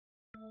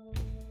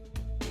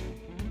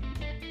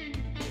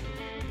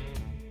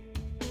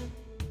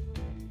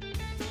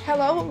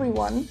Hello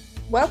everyone,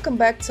 welcome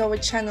back to our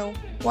channel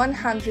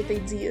 100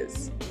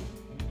 Ideas.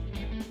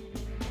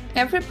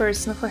 Every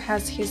person who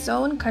has his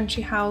own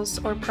country house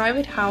or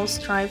private house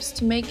strives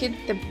to make it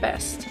the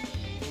best.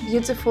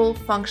 Beautiful,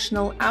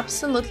 functional,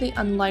 absolutely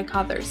unlike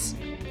others.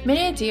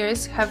 Many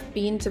ideas have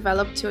been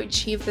developed to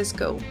achieve this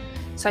goal,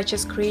 such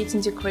as creating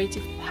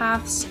decorative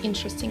paths,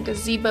 interesting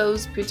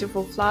gazebos,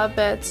 beautiful flower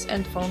beds,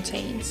 and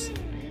fountains.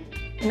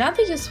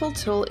 Another useful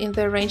tool in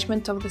the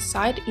arrangement of the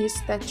site is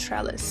the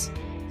trellis.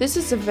 This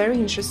is a very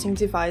interesting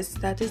device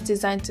that is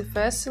designed to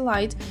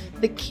facilitate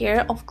the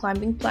care of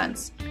climbing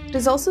plants.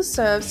 It also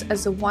serves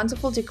as a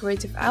wonderful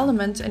decorative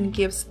element and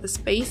gives the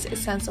space a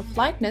sense of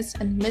lightness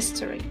and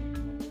mystery.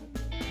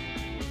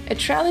 A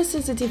trellis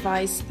is a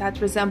device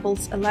that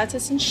resembles a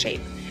lattice in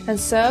shape and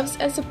serves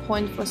as a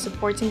point for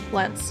supporting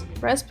plants,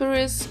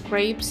 raspberries,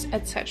 grapes,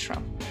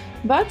 etc.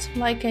 But,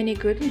 like any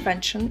good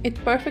invention,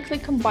 it perfectly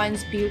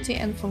combines beauty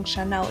and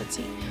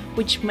functionality,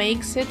 which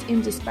makes it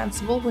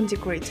indispensable when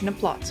decorating a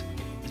plot.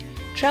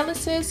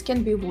 Trellises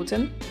can be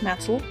wooden,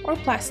 metal, or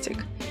plastic.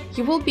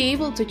 You will be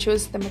able to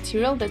choose the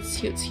material that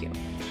suits you.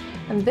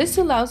 And this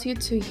allows you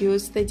to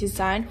use the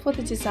design for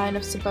the design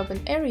of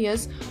suburban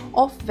areas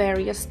of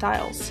various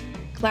styles: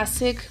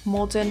 classic,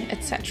 modern,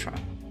 etc.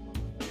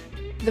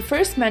 The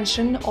first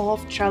mention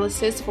of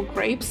trellises for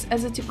grapes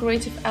as a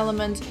decorative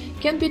element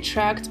can be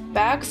tracked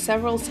back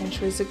several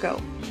centuries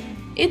ago.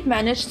 It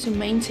managed to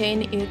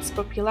maintain its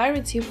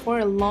popularity for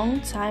a long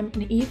time,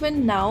 and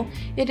even now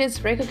it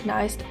is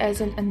recognized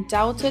as an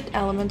undoubted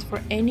element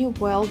for any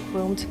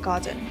well-groomed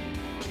garden.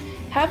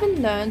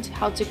 Having learned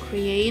how to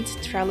create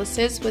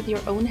trellises with your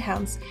own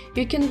hands,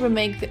 you can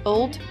remake the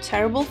old,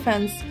 terrible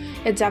fence,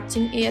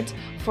 adapting it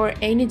for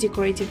any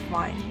decorative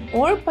vine.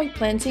 Or by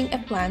planting a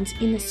plant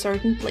in a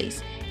certain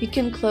place, you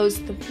can close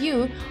the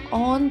view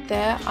on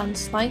the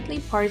unsightly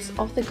parts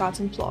of the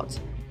garden plot.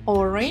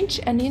 Or arrange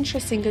an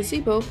interesting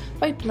gazebo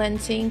by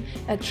planting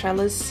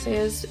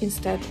trellises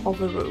instead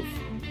of a roof.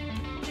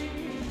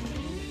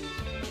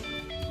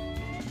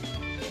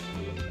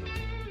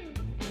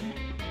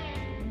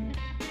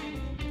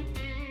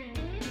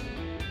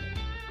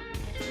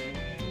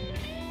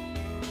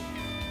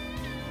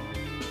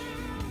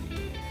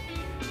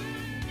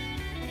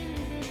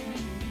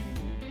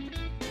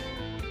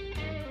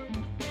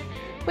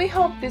 We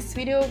hope this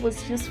video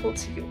was useful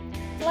to you.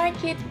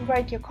 Like it,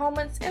 write your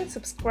comments and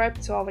subscribe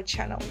to our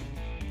channel.